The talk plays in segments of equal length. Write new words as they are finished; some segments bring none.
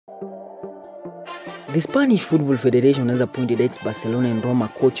The Spanish Football Federation has appointed ex-Barcelona and Roma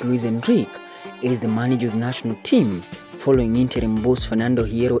coach Luis Enrique as the manager of the national team. Following interim boss Fernando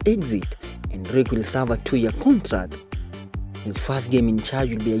Hierro exit, Enrique will serve a 2-year contract. His first game in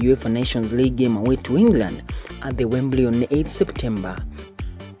charge will be a UEFA Nations League game away to England at the Wembley on 8 September.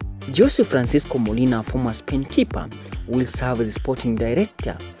 Jose Francisco Molina, a former Spain keeper, will serve as the sporting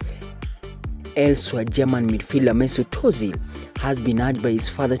director. Elsewhere, German midfielder Mesut Ozil has been urged by his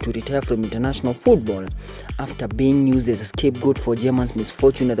father to retire from international football after being used as a scapegoat for Germany's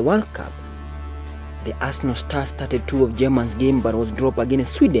misfortune at the World Cup. The Arsenal star started 2 of Germany's game but was dropped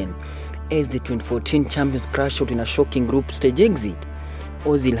against Sweden as the 2014 champions crashed out in a shocking group stage exit.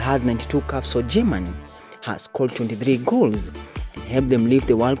 Ozil has 92 caps for Germany, has scored 23 goals and helped them lift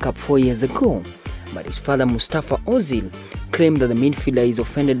the World Cup 4 years ago. But his father Mustafa Ozil claimed that the midfielder is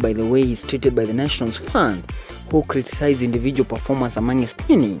offended by the way he is treated by the nation's fans, who criticized individual performance among his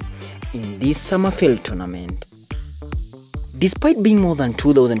 20 in this Summerfield tournament. Despite being more than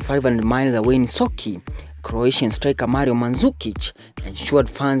 2,500 miles away in Sochi, Croatian striker Mario Mandzukic ensured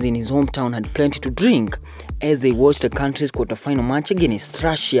fans in his hometown had plenty to drink as they watched the country's quarter-final match against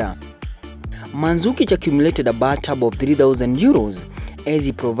Russia. Mandzukic accumulated a bathtub of €3,000 as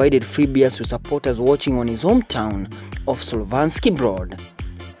he provided free beers to supporters watching on his hometown of Slovanski Brod.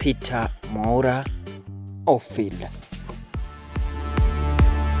 Peter Moura, Off Field.